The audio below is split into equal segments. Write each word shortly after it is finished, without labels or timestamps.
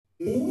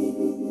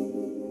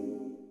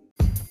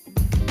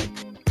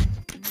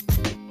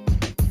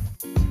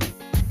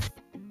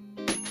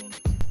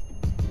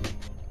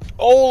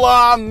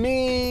Hola,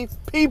 mi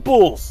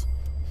peoples.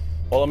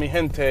 Hola, mi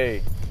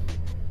gente.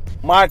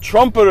 My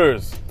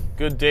trumpeters.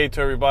 Good day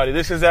to everybody.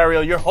 This is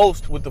Ariel, your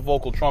host with the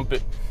vocal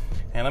trumpet.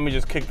 And let me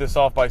just kick this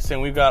off by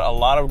saying we've got a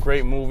lot of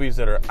great movies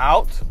that are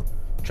out.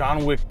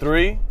 John Wick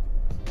 3,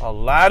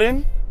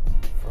 Aladdin,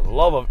 for the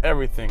love of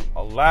everything,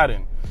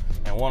 Aladdin.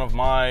 And one of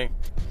my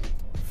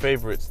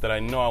favorites that I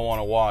know I want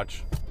to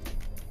watch,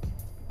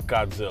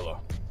 Godzilla.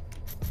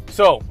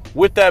 So,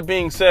 with that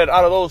being said,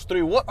 out of those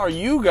three, what are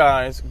you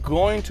guys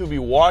going to be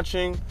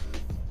watching,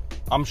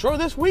 I'm sure,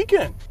 this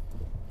weekend?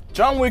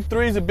 John Wick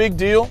 3 is a big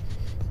deal.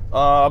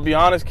 I'll be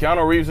honest,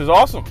 Keanu Reeves is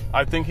awesome.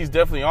 I think he's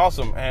definitely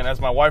awesome. And as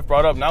my wife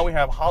brought up, now we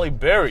have Halle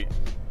Berry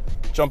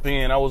jumping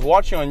in. I was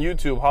watching on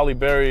YouTube Halle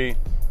Berry,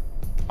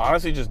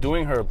 honestly, just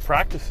doing her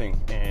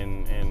practicing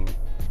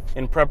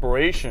in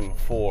preparation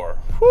for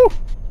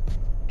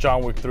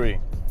John Wick 3.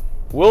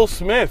 Will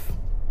Smith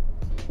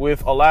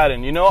with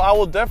Aladdin. You know, I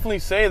will definitely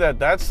say that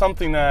that's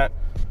something that,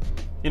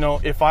 you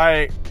know, if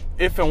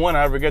and when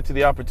I ever get to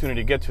the opportunity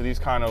to get to these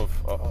kind of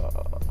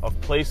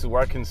places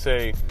where I can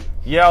say,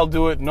 yeah, I'll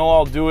do it, no,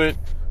 I'll do it,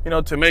 you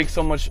know, to make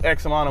so much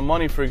X amount of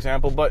money, for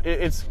example. But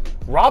it's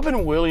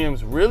Robin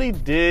Williams really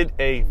did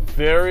a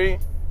very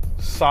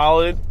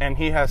solid, and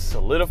he has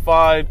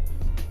solidified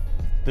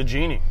the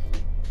genie.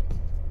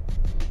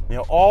 You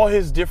know, all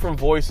his different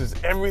voices,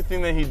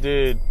 everything that he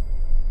did,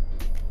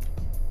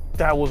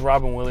 that was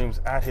Robin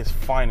Williams at his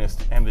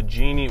finest. And the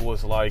genie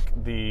was like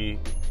the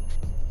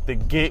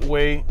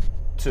gateway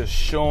to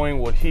showing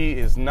what he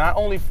is not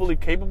only fully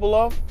capable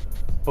of,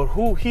 but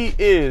who he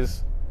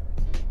is,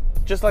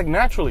 just like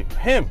naturally,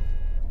 him.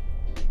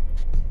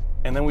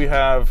 And then we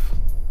have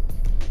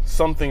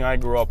something I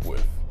grew up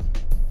with,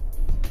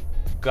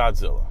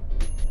 Godzilla.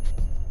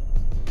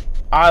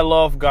 I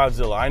love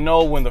Godzilla. I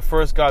know when the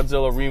first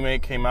Godzilla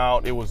remake came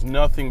out, it was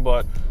nothing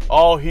but,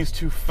 oh, he's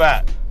too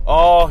fat.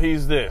 Oh,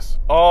 he's this.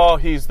 Oh,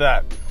 he's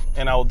that.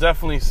 And I will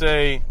definitely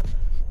say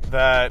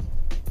that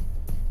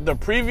the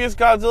previous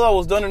Godzilla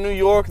was done in New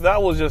York.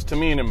 That was just, to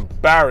me, an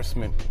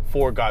embarrassment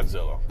for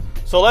Godzilla.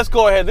 So let's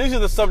go ahead. These are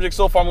the subjects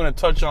so far I'm going to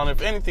touch on.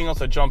 If anything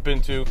else I jump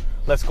into,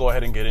 let's go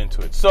ahead and get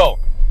into it. So,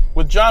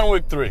 with John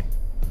Wick 3.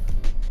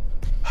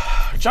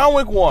 John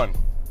Wick 1.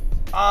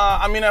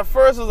 I mean, at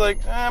first I was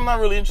like, I'm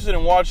not really interested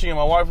in watching it.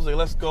 My wife was like,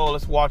 let's go,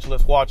 let's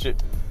watch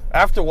it.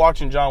 After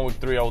watching John Wick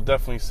 3, I will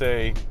definitely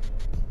say,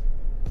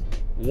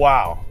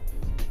 wow,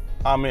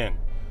 I'm in.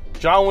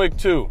 John Wick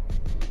 2.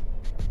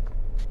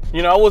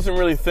 You know, I wasn't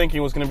really thinking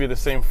it was going to be the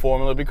same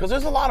formula, because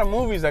there's a lot of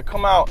movies that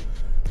come out,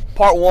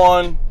 part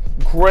 1,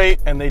 great,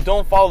 and they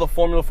don't follow the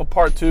formula for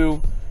part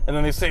 2, and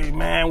then they say,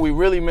 man, we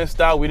really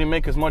missed out, we didn't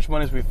make as much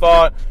money as we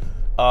thought,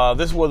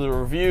 this was the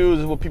reviews,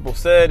 this is what people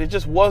said. It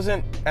just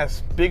wasn't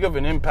as big of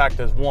an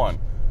impact as 1.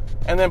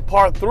 And then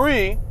part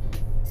 3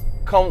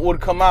 would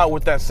come out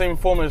with that same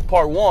formula as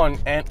part 1,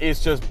 and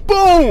it's just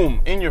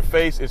boom in your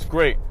face. It's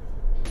great.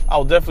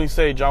 I'll definitely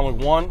say John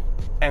Wick 1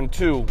 and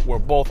 2 were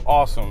both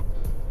awesome.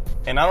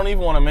 And I don't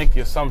even want to make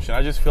the assumption.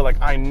 I just feel like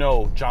I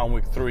know John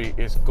Wick 3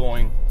 is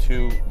going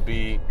to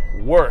be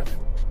worth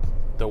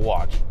the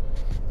watch.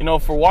 You know,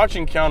 for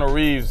watching Keanu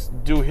Reeves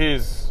do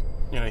his,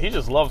 you know, he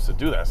just loves to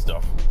do that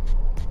stuff.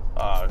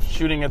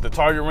 Shooting at the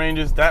target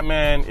ranges, that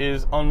man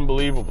is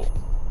unbelievable.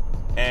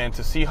 And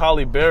to see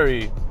Halle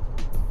Berry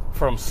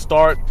from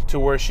start to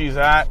where she's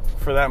at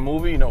for that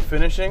movie, you know,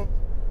 finishing,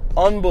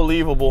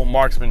 unbelievable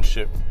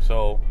marksmanship.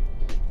 So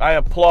I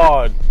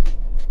applaud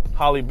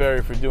Halle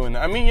Berry for doing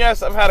that. I mean,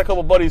 yes, I've had a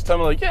couple buddies tell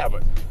me, like, yeah,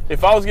 but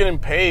if I was getting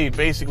paid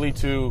basically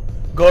to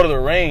go to the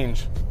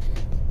range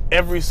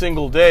every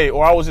single day,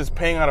 or I was just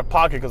paying out of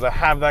pocket because I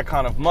have that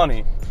kind of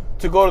money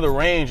to go to the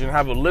range and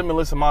have a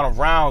limitless amount of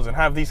rounds and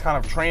have these kind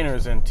of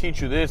trainers and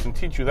teach you this and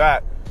teach you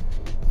that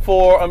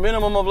for a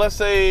minimum of, let's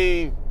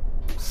say,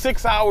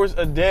 6 hours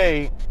a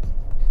day,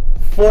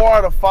 4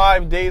 out of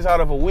 5 days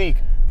out of a week,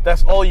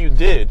 that's all you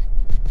did,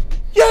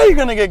 yeah, you're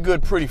gonna get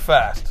good pretty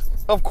fast.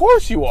 Of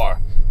course you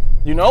are.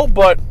 You know,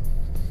 but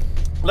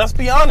let's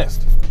be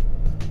honest.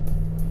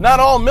 Not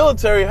all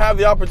military have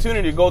the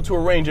opportunity to go to a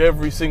range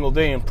every single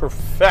day and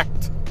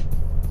perfect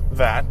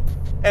that.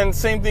 And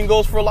same thing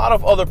goes for a lot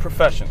of other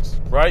professions,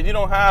 right? You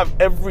don't have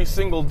every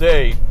single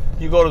day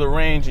you go to the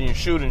range and you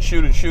shoot and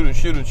shoot and shoot and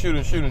shoot and shoot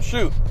and shoot and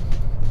shoot.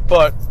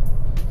 But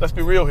let's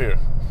be real here.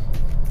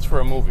 It's for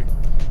a movie.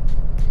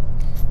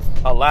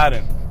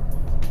 Aladdin.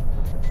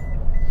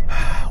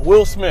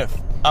 Will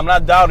Smith. I'm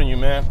not doubting you,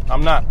 man.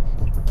 I'm not.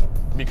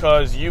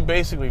 Because you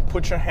basically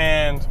put your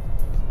hand,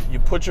 you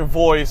put your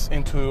voice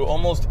into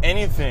almost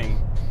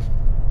anything,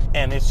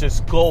 and it's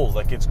just gold.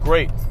 Like, it's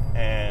great.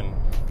 And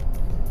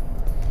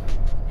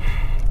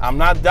I'm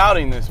not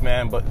doubting this,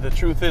 man, but the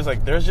truth is,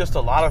 like, there's just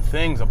a lot of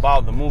things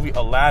about the movie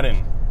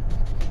Aladdin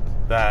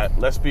that,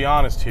 let's be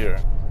honest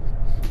here,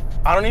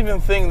 I don't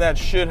even think that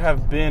should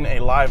have been a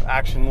live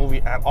action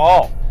movie at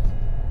all.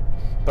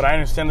 But I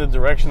understand the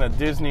direction that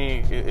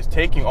Disney is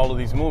taking all of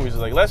these movies.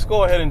 It's like, let's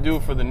go ahead and do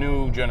it for the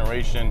new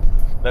generation.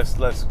 Let's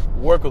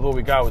work with what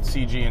we got with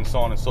CG and so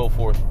on and so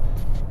forth.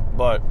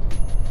 But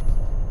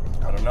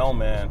I don't know,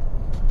 man.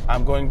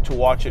 I'm going to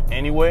watch it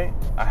anyway.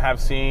 I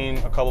have seen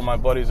a couple of my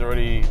buddies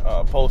already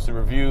posted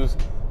reviews.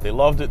 They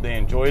loved it. They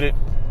enjoyed it.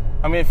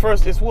 I mean,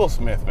 first, it's Will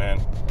Smith, man,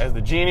 as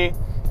the genie.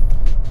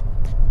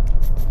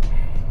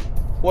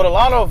 What a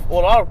lot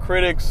of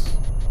critics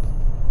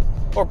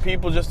or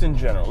people just in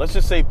general, let's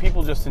just say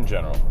people just in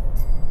general,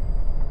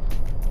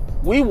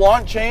 we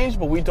want change,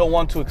 but we don't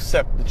want to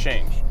accept the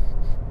change,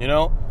 you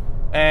know?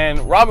 And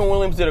Robin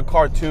Williams did a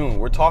cartoon.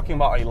 We're talking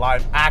about a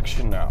live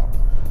action now.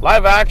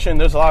 Live action,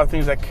 there's a lot of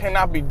things that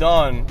cannot be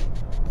done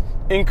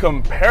in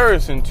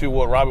comparison to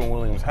what Robin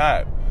Williams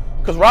had.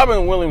 Because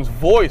Robin Williams'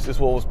 voice is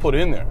what was put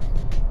in there.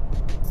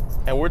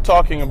 And we're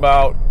talking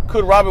about,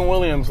 could Robin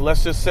Williams,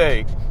 let's just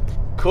say,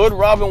 could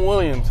Robin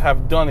Williams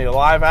have done a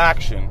live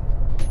action?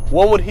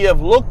 What would he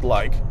have looked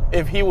like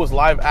if he was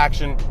live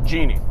action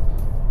Genie?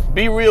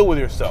 Be real with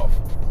yourself.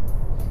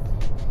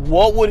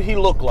 What would he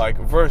look like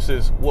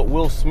versus what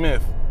Will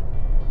Smith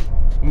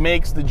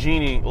makes the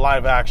Genie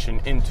live action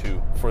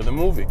into for the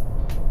movie?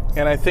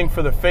 And I think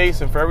for the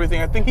face and for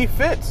everything, I think he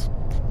fits.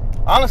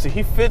 Honestly,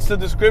 he fits the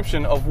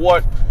description of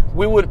what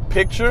we would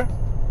picture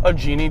a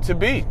Genie to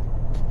be.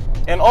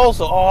 And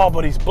also, oh,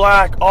 but he's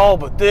black, oh,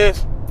 but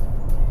this.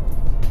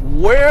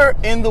 Where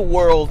in the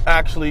world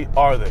actually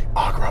are they?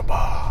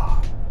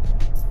 Agrabah.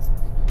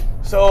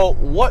 So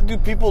what do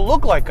people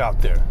look like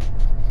out there?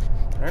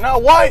 They're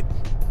not white.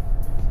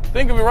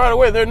 Think of it right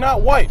away. They're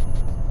not white.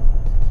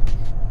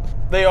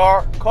 They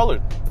are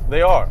colored.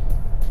 They are.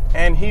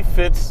 And he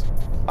fits,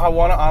 I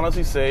want to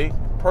honestly say,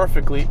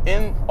 perfectly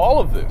in all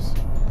of this.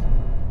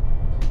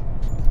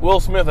 Will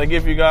Smith, I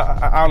give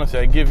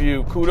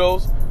you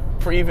kudos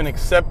for even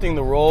accepting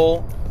the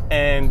role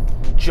and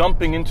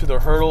jumping into the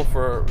hurdle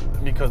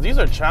because these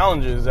are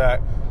challenges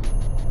that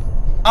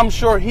I'm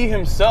sure he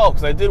himself,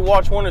 because I did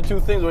watch one or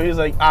two things where he's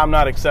like, I'm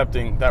not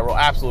accepting that role.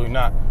 Absolutely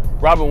not.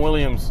 Robin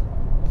Williams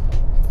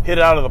hit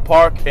it out of the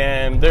park,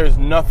 and there's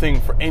nothing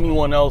for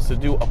anyone else to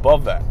do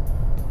above that.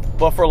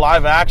 But for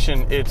live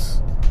action, it's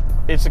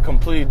a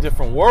completely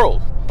different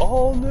world. A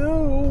whole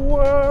new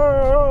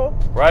world,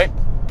 right?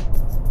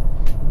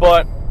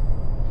 But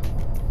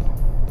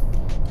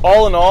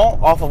all in all,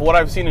 off of what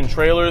I've seen in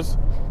trailers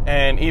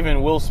and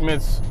even Will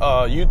Smith's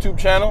YouTube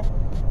channel,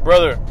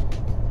 brother,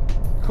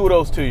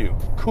 kudos to you.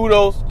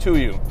 Kudos to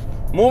you.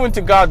 Moving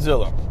to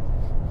Godzilla.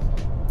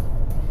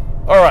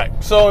 All right,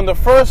 so in the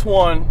first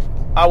one,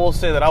 I will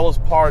say that I was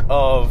part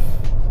of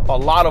a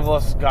lot of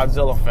us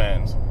Godzilla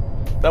fans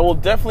that will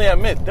definitely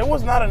admit there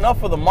was not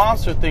enough of the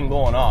monster thing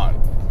going on.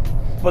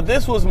 But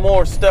this was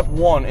more step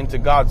one into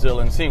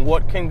Godzilla and seeing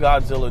what can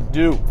Godzilla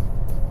do.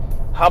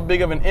 How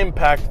big of an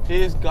impact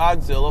is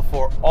Godzilla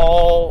for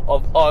all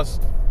of us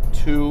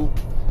to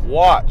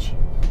watch?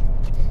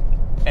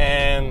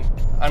 And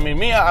I mean,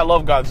 me, I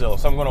love Godzilla,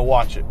 so I'm going to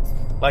watch it.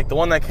 Like the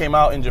one that came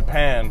out in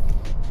Japan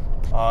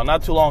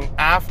not too long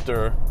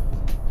after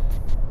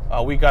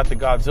we got the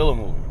Godzilla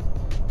movie.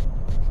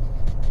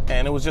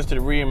 And it was just a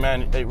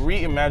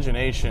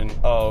reimagination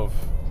of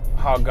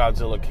how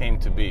Godzilla came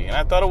to be. And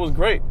I thought it was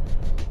great.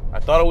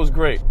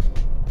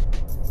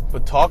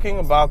 But talking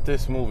about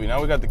this movie,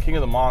 now we got the King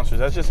of the Monsters.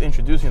 That's just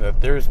introducing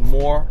that there's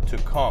more to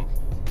come.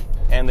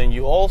 And then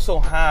you also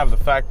have the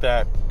fact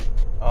that,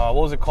 what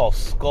was it called?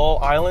 Skull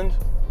Island,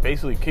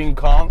 basically King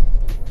Kong.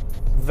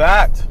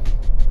 That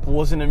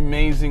was an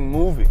amazing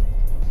movie.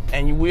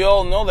 And we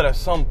all know that at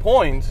some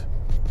point,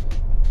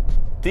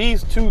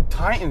 these two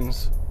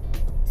titans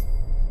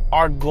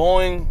are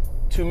going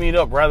to meet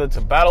up, rather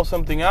to battle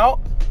something out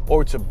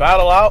or to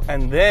battle out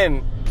and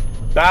then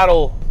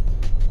battle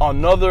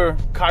another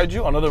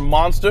kaiju, another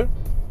monster.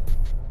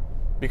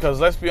 Because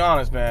let's be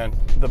honest, man,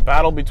 the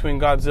battle between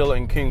Godzilla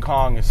and King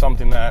Kong is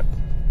something that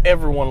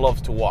everyone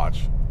loves to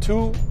watch.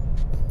 Two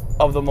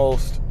of the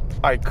most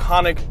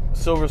iconic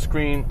silver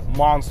screen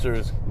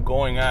monsters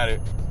going at it.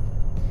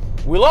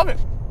 We love it.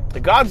 The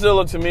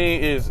Godzilla to me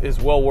is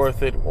well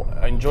worth it.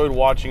 I enjoyed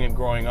watching it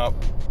growing up,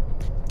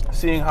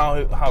 seeing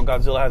how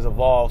Godzilla has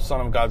evolved,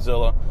 Son of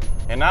Godzilla,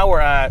 and now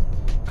we're at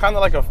kind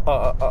of like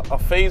a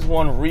phase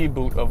one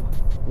reboot of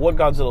what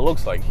Godzilla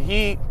looks like.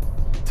 He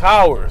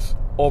towers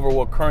over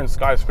what current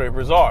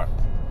skyscrapers are.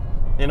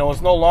 You know,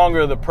 it's no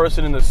longer the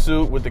person in the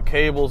suit with the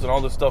cables and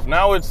all this stuff.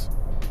 Now it's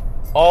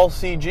all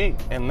CG,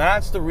 and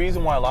that's the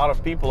reason why a lot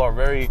of people are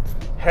very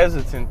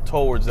hesitant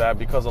towards that,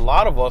 because a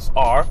lot of us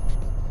are,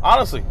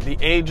 honestly, the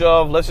age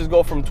of, let's just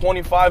go from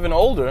 25 and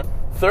older,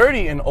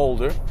 30 and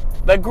older,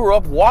 that grew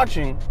up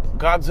watching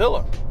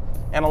Godzilla.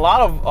 And a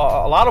lot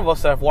of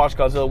us that have watched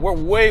Godzilla, we're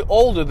way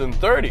older than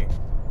 30,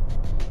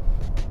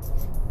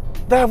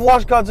 that have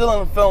watched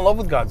Godzilla and fell in love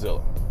with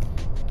Godzilla.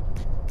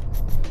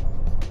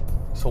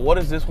 So what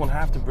does this one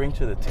have to bring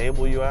to the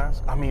table, you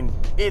ask? I mean,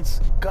 it's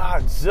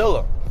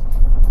Godzilla.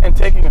 And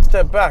taking a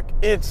step back,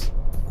 it's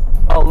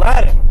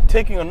Aladdin.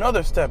 Taking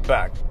another step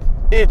back,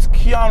 it's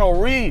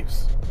Keanu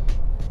Reeves.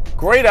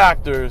 Great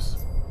actors,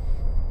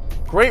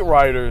 great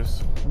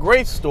writers,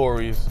 great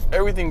stories,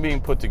 everything being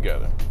put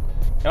together.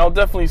 And I'll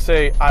definitely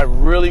say I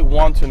really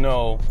want to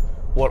know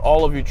what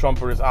all of you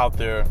trumpeters out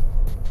there,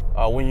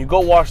 when you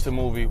go watch the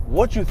movie,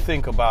 what you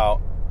think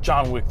about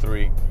John Wick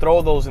 3.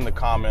 Throw those in the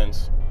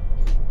comments.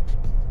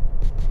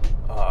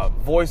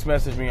 Voice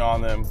message me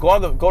on them. Go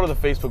to the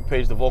Facebook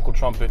page, the Vocal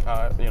Trumpet,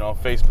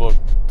 Facebook.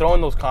 Throw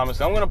in those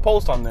comments. I'm going to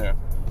post on there.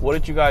 What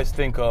did you guys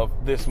think of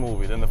this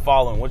movie? Then the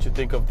following, what you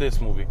think of this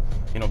movie?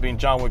 Being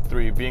John Wick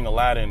 3, being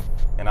Aladdin,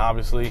 and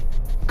obviously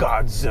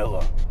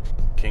Godzilla,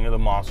 King of the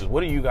Monsters.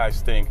 What do you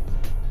guys think?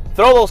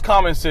 Throw those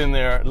comments in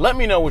there. Let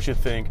me know what you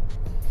think.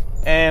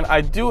 And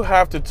I do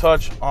have to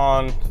touch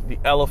on the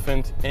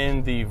elephant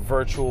in the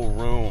virtual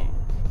room,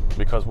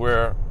 because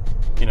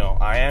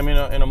I am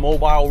in a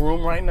mobile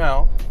room right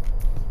now,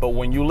 but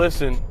when you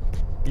listen,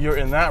 you're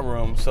in that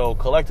room. So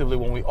collectively,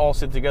 when we all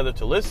sit together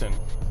to listen,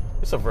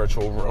 it's a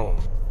virtual room.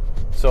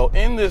 So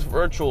in this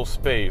virtual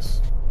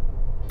space,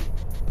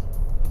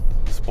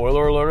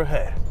 spoiler alert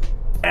ahead.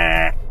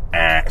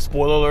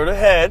 Spoiler alert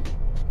ahead.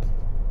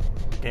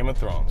 Game of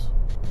Thrones,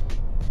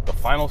 the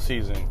final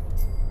season,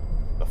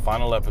 the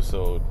final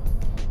episode.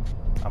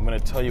 I'm going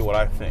to tell you what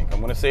I think. I'm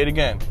going to say it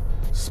again.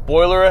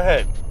 Spoiler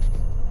ahead.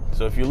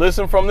 So if you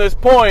listen from this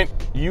point,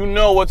 you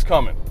know what's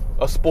coming.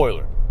 A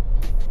spoiler.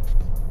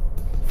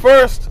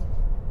 First,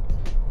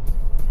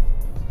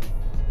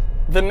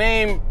 the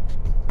name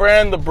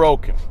Bran the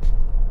Broken.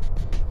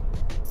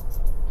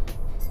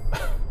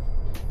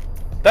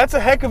 That's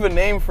a heck of a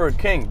name for a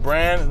king.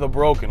 Bran the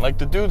Broken. Like,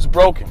 the dude's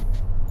broken.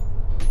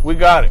 We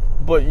got it.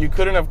 But you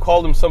couldn't have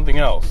called him something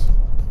else.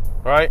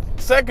 Right?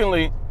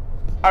 Secondly,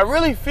 I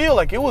really feel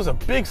like it was a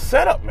big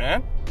setup,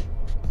 man.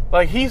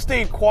 Like, he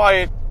stayed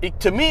quiet.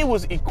 To me, it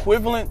was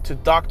equivalent to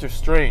Doctor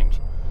Strange.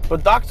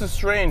 But Doctor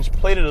Strange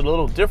played it a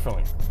little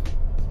differently.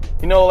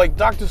 Like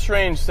Doctor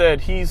Strange said,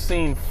 he's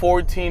seen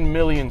 14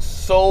 million,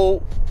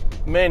 so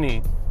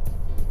many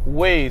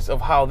ways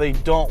of how they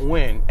don't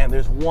win, and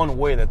there's one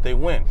way that they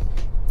win.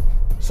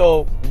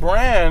 So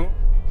Bran,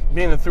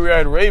 being the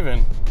three-eyed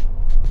raven,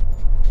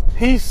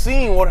 he's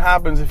seen what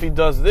happens if he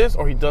does this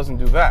or he doesn't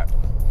do that.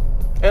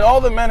 And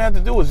all the man had to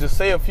do was just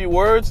say a few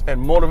words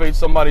and motivate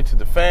somebody to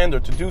defend or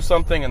to do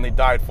something, and they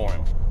died for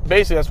him.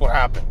 Basically, that's what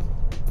happened.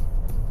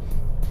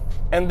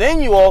 And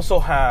then you also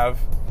have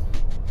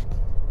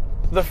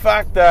the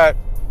fact that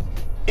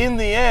in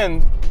the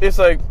end, it's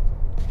like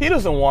he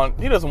doesn't want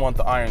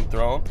the Iron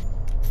Throne.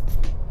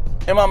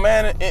 And my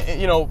man,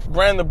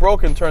 Bran the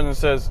Broken turns and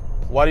says,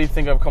 "Why do you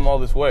think I've come all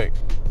this way?"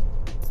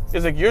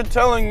 It's like, you're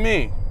telling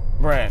me,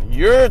 Bran,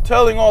 you're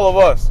telling all of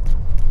us,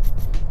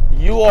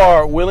 you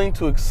are willing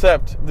to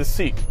accept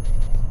deceit,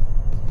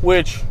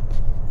 which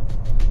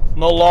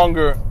no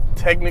longer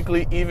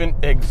technically even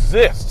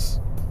exists,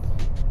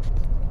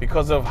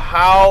 because of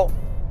how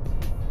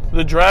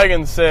the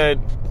dragon said,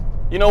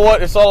 you know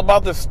what, it's all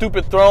about this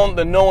stupid throne,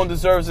 that no one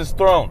deserves this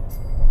throne.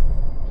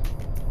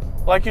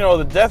 Like,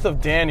 the death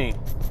of Dany.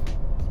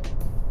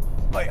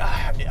 Like,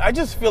 I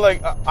just feel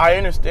like I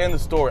understand the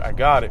story. I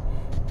got it.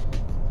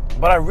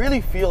 But I really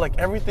feel like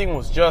everything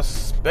was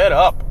just sped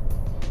up.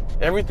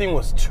 Everything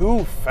was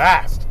too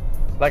fast.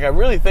 Like, I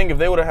really think if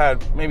they would have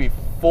had maybe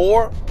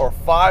 4 or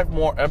 5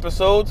 more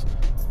episodes,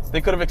 they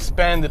could have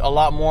expanded a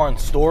lot more on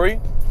story.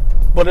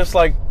 But it's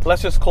like,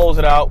 let's just close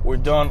it out. We're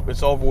done.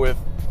 It's over with.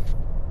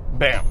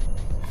 Bam.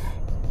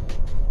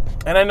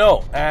 And I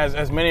know,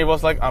 as many of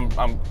us, like, I'm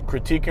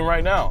critiquing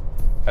right now,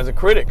 as a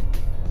critic,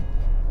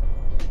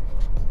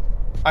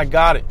 I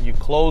got it. You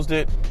closed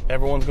it.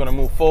 Everyone's going to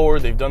move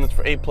forward. They've done this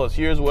for 8+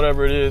 years,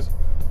 whatever it is.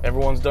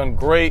 Everyone's done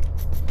great.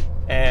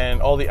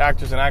 And all the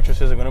actors and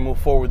actresses are going to move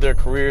forward with their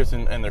careers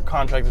and their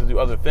contracts to do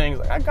other things.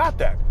 Like, I got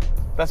that.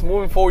 That's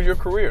moving forward your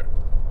career.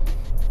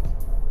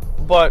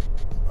 But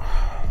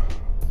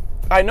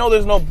I know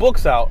there's no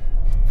books out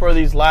for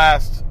these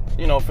last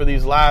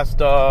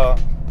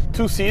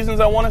 2 seasons,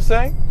 I want to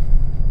say.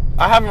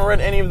 I haven't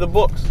read any of the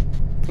books.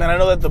 And I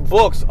know that the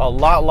books, a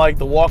lot like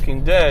The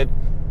Walking Dead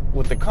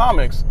with the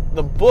comics,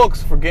 the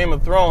books for Game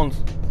of Thrones,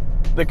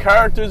 the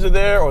characters are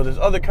there, or there's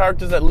other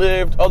characters that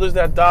lived, others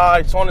that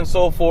died, so on and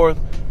so forth.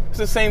 It's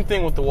the same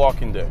thing with The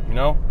Walking Dead,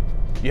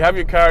 You have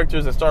your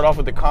characters that start off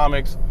with the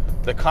comics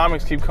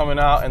keep coming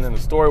out, and then the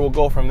story will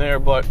go from there.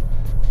 But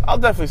I'll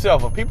definitely say,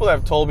 for people that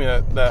have told me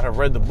that have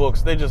read the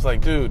books, they just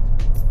like, dude,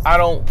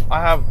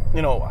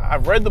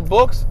 I've read the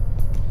books,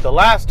 the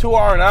last 2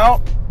 aren't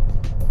out,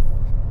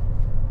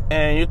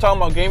 and you're talking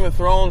about Game of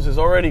Thrones is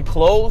already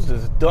closed,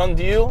 it's a done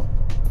deal.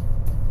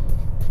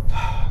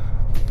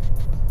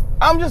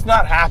 I'm just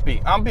not happy.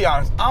 I'll be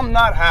honest. I'm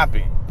not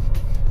happy.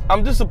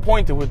 I'm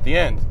disappointed with the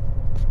end.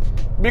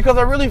 Because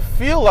I really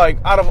feel like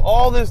out of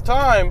all this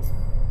time,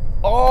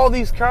 all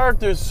these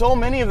characters, so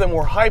many of them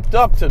were hyped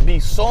up to be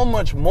so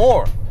much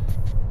more.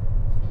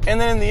 And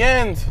then in the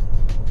end,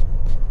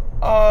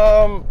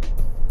 I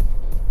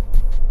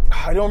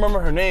don't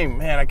remember her name.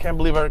 Man, I can't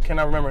believe I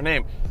cannot remember her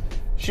name.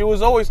 She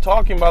was always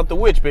talking about the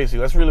witch, basically.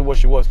 That's really what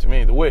she was to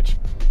me, the witch.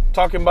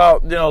 Talking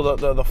about,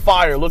 the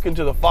fire, look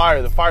into the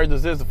fire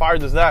does this, the fire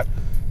does that.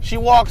 She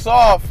walks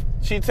off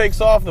she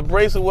takes off the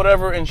bracelet,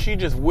 whatever, and she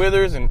just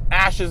withers and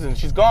ashes and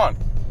she's gone.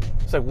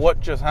 It's like, what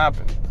just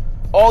happened?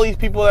 All these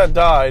people that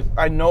died,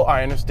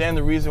 I understand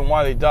the reason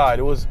why they died.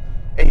 It was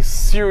a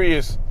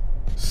serious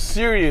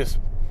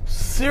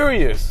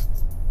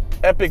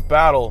epic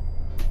battle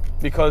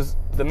because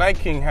the Night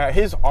King had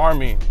his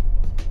army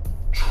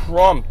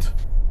trumped,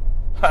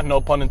 no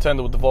pun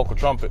intended with the vocal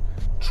trumpet,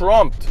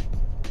 trumped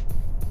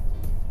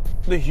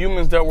the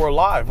humans that were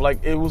alive.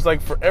 Like, it was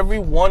like for every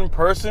one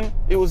person,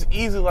 it was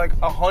easily like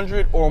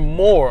 100 or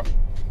more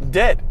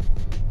dead.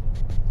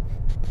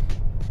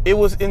 It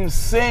was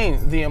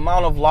insane the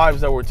amount of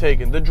lives that were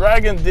taken. The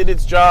dragon did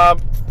its job.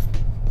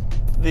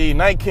 The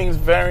Night King's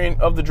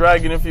variant of the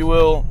dragon, if you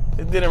will,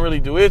 it didn't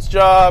really do its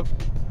job.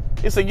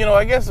 It's like,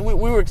 I guess we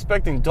were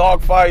expecting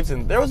dogfights,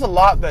 and there was a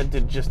lot that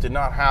just did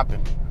not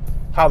happen.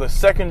 How the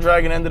second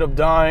dragon ended up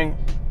dying.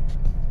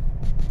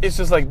 It's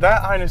just like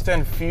that, I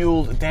understand,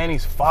 fueled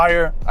Dany's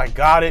fire. I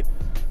got it.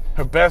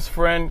 Her best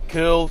friend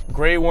killed,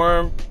 Grey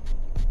Worm.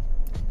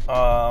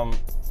 The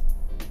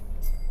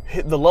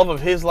love of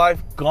his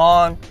life,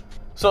 gone.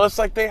 So it's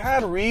like they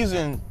had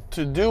reason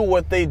to do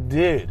what they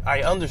did.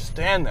 I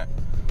understand that.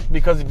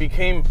 Because it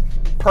became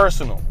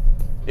personal.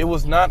 It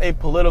was not a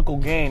political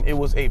gain. It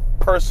was a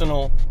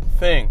personal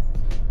thing.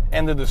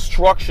 And the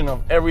destruction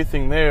of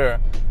everything there,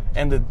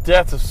 and the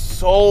death of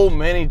so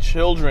many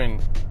children,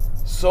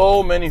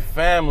 so many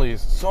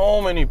families,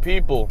 so many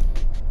people.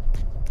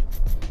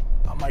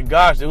 Oh my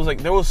gosh, it was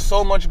like there was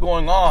so much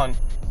going on,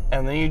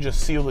 and then you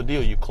just seal the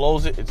deal. You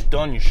close it, it's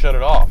done, you shut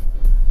it off.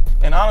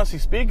 And honestly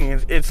speaking,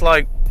 it's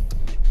like,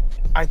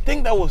 I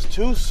think that was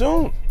too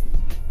soon.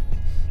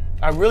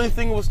 I really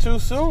think it was too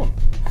soon.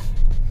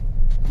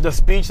 The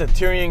speech that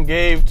Tyrion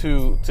gave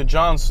to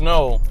Jon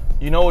Snow,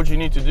 you know what you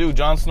need to do.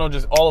 Jon Snow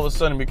just all of a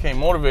sudden became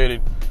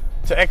motivated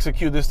to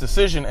execute this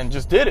decision and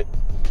just did it.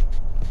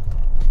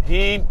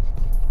 He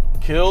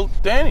killed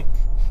Dany.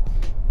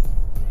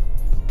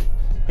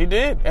 He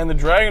did. And the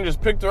dragon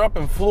just picked her up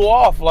and flew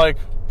off like,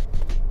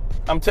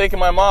 I'm taking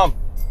my mom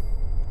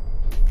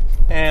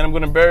and I'm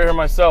going to bury her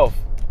myself,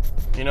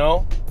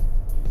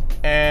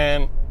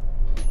 And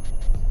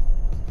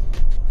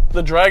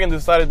the dragon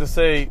decided to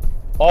say,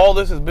 all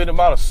this has been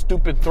about a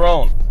stupid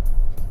throne.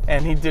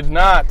 And he did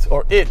not,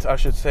 or it, I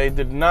should say,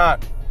 did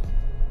not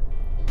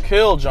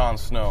kill Jon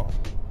Snow.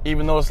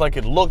 Even though it's like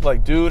it looked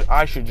like, dude,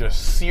 I should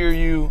just sear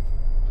you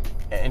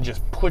and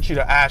just put you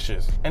to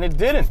ashes. And it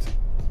didn't.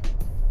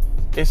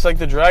 It's like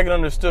the dragon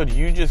understood,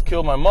 you just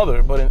killed my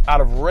mother, but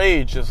out of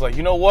rage, just like,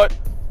 you know what?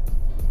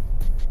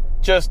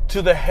 Just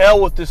to the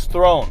hell with this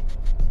throne.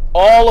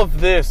 All of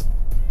this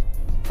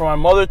for my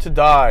mother to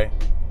die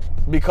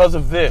because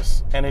of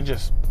this. And it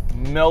just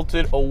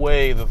melted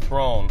away the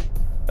throne.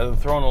 And the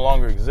throne no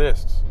longer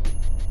exists.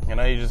 You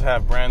just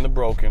have Bran the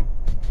Broken,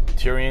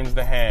 Tyrion's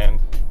the Hand,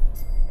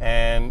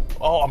 and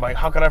I'm like,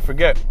 how could I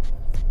forget?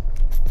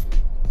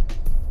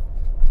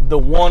 The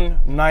one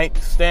night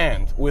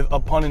stand with a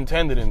pun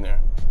intended in there.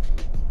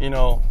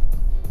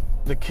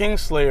 The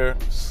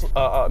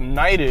Kingslayer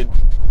knighted,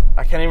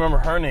 I can't even remember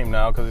her name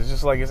now because it's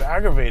just like, it's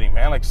aggravating,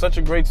 man. Like, such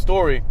a great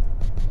story.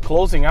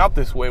 Closing out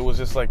this way was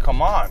just like,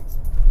 come on.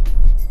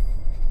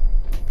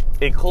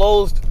 It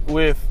closed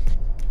with,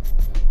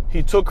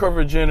 he took her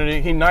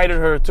virginity, he knighted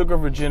her, took her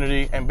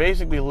virginity, and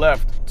basically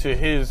left to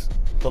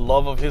the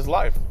love of his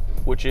life,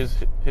 which is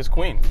his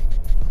queen.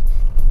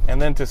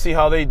 And then to see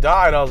how they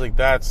died, I was like,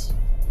 that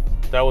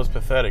was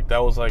pathetic. That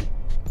was like,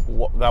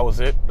 that was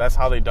it. That's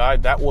how they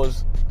died. That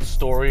was the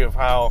story of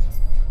how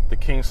the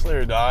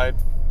Kingslayer died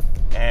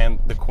and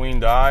the queen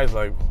dies.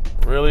 Like,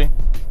 really?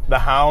 The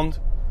Hound,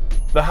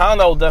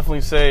 I will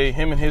definitely say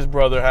him and his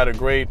brother had a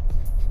great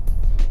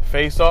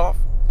face-off.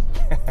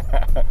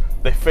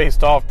 They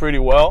faced off pretty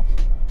well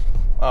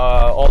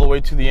all the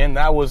way to the end.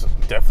 That was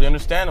definitely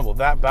understandable.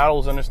 That battle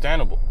was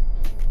understandable.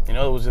 It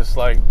was just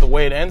like, the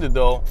way it ended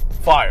though,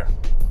 fire.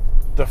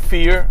 The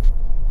fear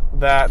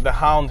that the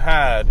Hound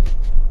had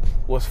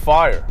was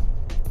fire.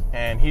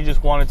 And he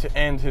just wanted to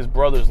end his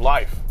brother's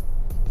life.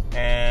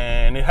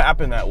 And it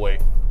happened that way.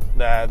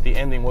 That the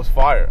ending was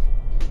fire.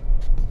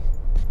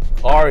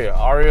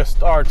 Arya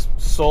Stark's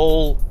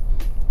sole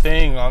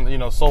thing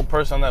on, sole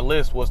person on that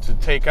list was to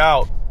take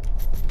out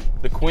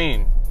the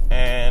queen.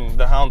 And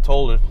the Hound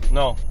told her,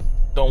 no,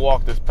 don't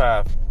walk this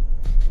path.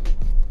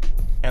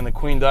 And the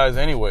queen dies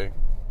anyway.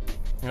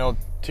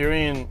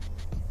 Tyrion,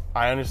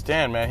 I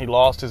understand, man. He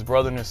lost his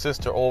brother and his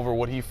sister over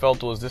what he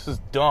felt was, this is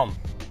dumb.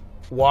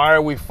 Why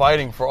are we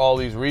fighting for all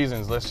these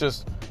reasons? Let's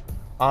just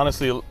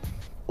honestly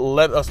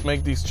let us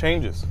make these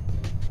changes.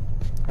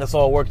 Let's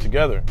all work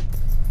together.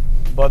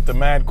 But the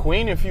Mad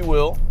Queen, if you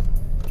will,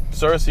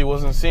 Cersei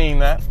wasn't seeing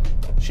that.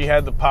 She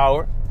had the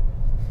power,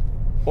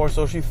 or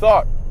so she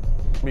thought,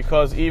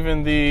 because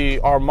even the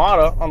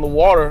armada on the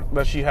water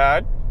that she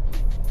had,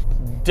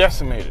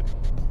 decimated.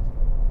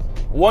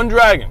 One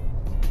dragon.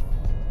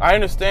 I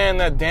understand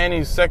that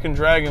Dany's second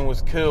dragon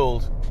was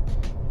killed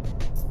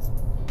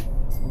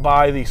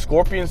by the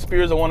scorpion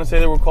spears, I want to say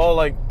they were called,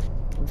 like,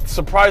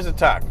 surprise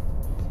attack.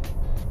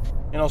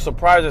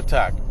 Surprise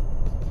attack.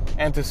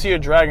 And to see a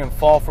dragon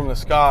fall from the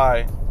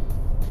sky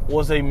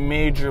was a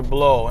major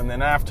blow. And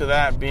then after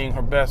that, being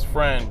her best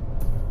friend,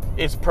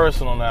 it's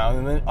personal now.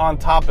 And then on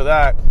top of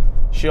that,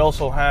 she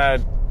also had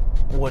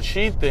what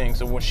she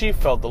thinks and what she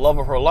felt the love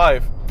of her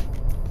life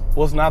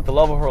was not the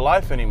love of her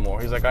life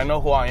anymore. He's like, I know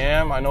who I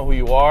am. I know who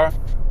you are.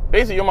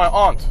 Basically, you're my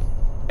aunt.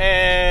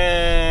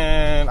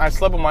 And I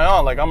slept with my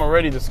aunt. Like, I'm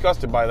already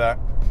disgusted by that.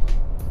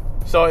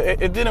 So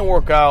it didn't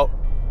work out.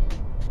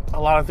 A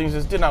lot of things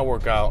just did not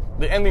work out.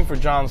 The ending for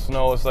Jon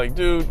Snow is like,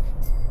 dude,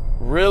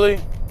 really?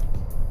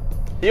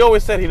 He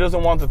always said he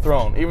doesn't want the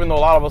throne. Even though a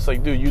lot of us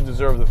like, dude, you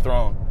deserve the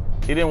throne.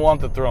 He didn't want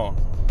the throne.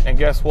 And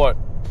guess what?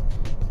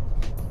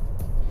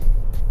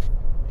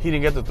 He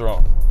didn't get the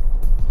throne.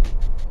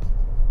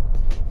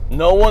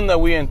 No one that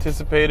we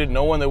anticipated,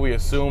 no one that we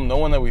assumed, no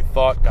one that we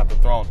thought got the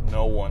throne.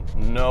 No one.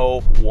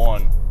 No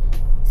one.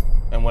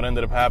 And what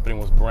ended up happening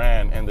was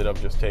Bran ended up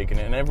just taking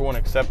it. And everyone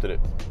accepted it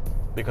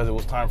because it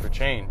was time for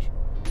change.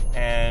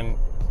 And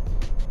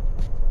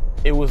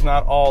it was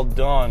not all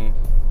done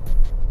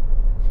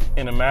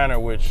in a manner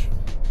which,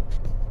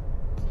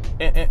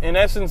 in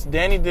essence,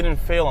 Dany didn't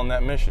fail on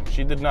that mission.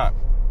 She did not.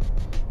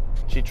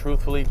 She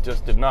truthfully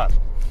just did not.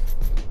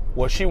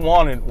 What she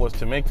wanted was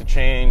to make the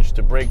change,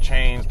 to break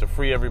chains, to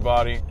free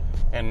everybody.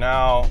 And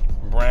now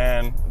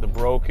Bran, the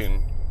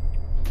broken,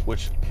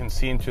 which can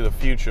see into the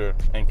future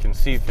and can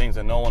see things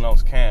that no one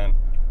else can.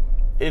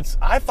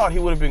 I thought he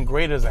would have been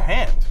great as a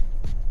hand.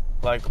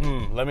 Like,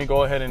 let me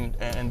go ahead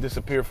and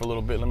disappear for a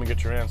little bit. Let me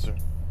get your answer.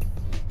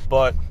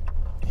 But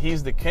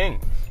he's the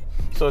king.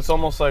 So it's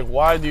almost like,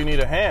 why do you need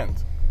a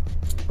hand?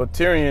 But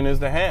Tyrion is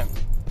the hand.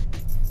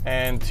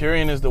 And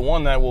Tyrion is the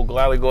one that will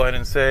gladly go ahead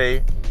and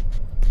say,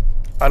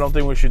 I don't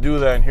think we should do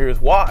that, and here's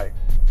why.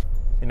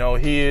 You know,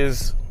 he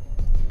is,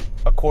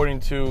 according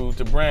to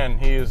Bran,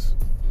 he is,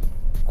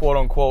 quote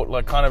unquote,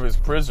 like kind of his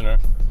prisoner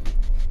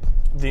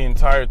the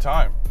entire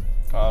time.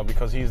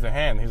 Because he's the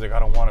hand. He's like, I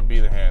don't want to be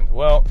the hand.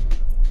 Well,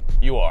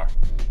 you are,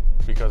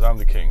 because I'm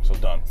the king, so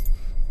done.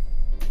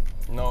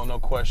 No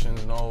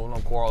questions, no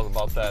quarrels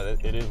about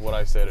that. It is what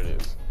I said it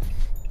is.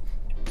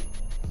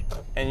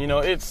 And you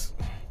know,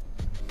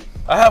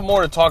 I have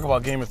more to talk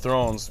about Game of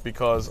Thrones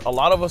because a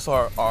lot of us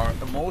are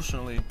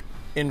emotionally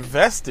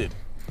invested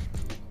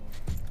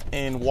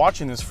in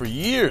watching this for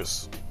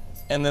years.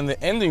 And then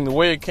the ending, the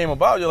way it came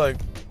about, you're like,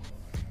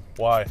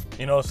 why?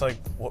 You know, it's like,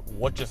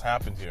 what just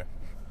happened here?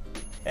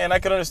 And I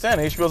can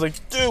understand. HBO's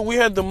like, dude, we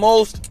had the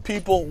most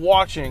people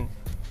watching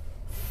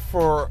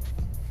for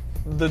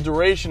the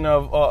duration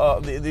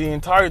of the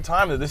entire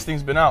time that this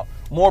thing's been out.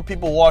 More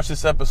people watch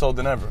this episode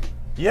than ever.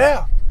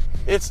 Yeah,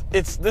 this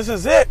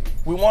is it.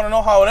 We want to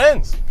know how it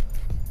ends.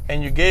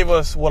 And you gave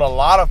us what a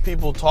lot of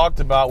people talked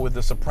about with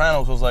The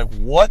Sopranos. Was like,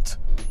 what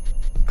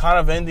kind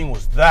of ending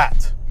was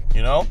that?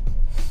 You know?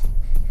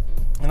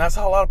 And that's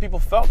how a lot of people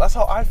felt. That's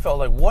how I felt.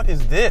 Like, what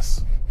is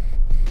this?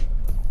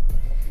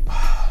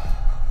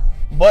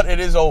 But it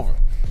is over.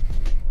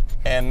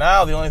 And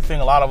now the only thing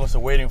a lot of us are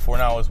waiting for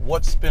now is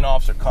what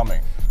spin-offs are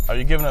coming. Are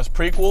you giving us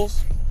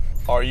prequels?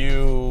 Are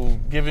you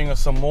giving us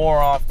some more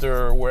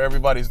after where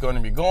everybody's going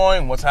to be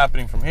going? What's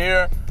happening from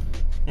here?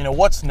 You know,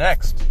 what's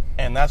next?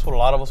 And that's what a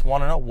lot of us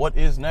want to know. What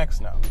is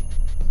next now?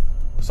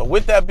 So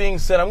with that being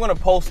said, I'm going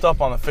to post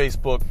up on the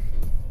Facebook,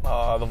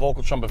 the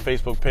Vocal Trumpet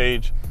Facebook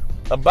page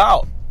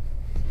about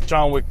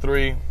John Wick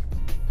 3,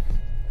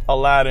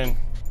 Aladdin,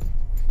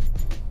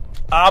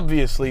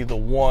 obviously the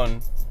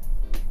one,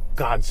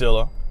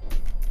 Godzilla.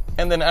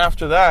 And then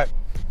after that,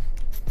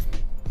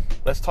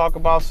 let's talk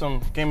about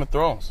some Game of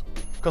Thrones.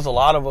 Because a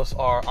lot of us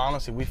are,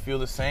 honestly, we feel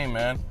the same,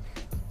 man.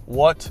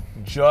 What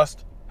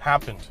just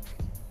happened?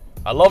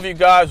 I love you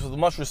guys with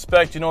much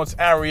respect. You know, it's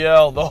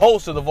Ariel, the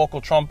host of the Vocal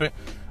Trumpet.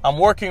 I'm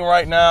working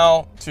right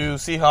now to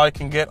see how I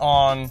can get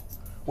on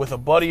with a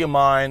buddy of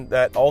mine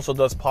that also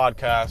does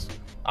podcasts.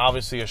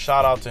 Obviously, a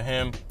shout out to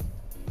him.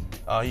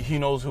 He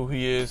knows who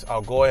he is.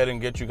 I'll go ahead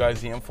and get you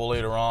guys the info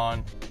later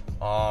on.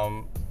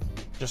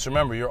 Just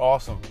remember, you're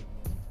awesome.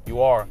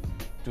 You are.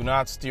 Do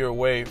not steer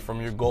away from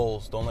your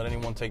goals. Don't let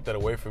anyone take that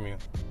away from you.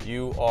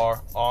 You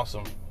are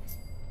awesome.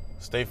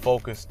 Stay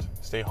focused.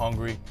 Stay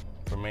hungry.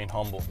 Remain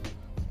humble.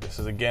 This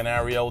is again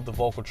Ariel with the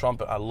Vocal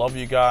Trumpet. I love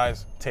you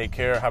guys. Take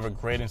care. Have a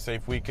great and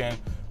safe weekend.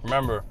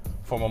 Remember,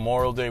 for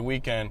Memorial Day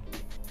weekend,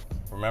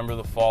 remember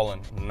the fallen.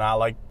 Not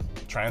like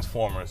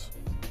Transformers.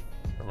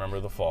 Remember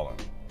the fallen.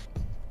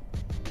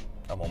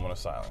 A moment of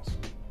silence.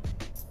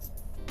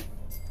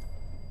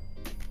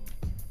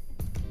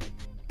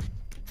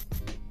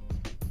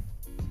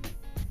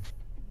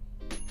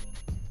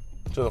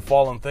 To the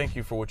fallen, thank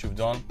you for what you've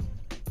done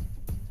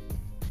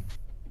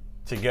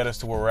to get us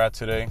to where we're at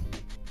today,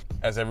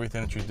 as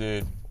everything that you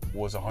did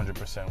was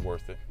 100%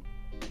 worth it.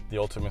 The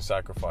ultimate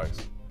sacrifice.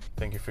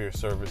 Thank you for your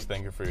service.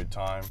 Thank you for your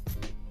time.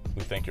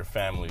 We thank your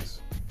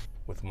families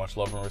with much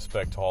love and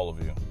respect to all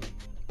of you.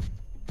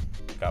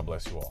 God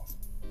bless you all.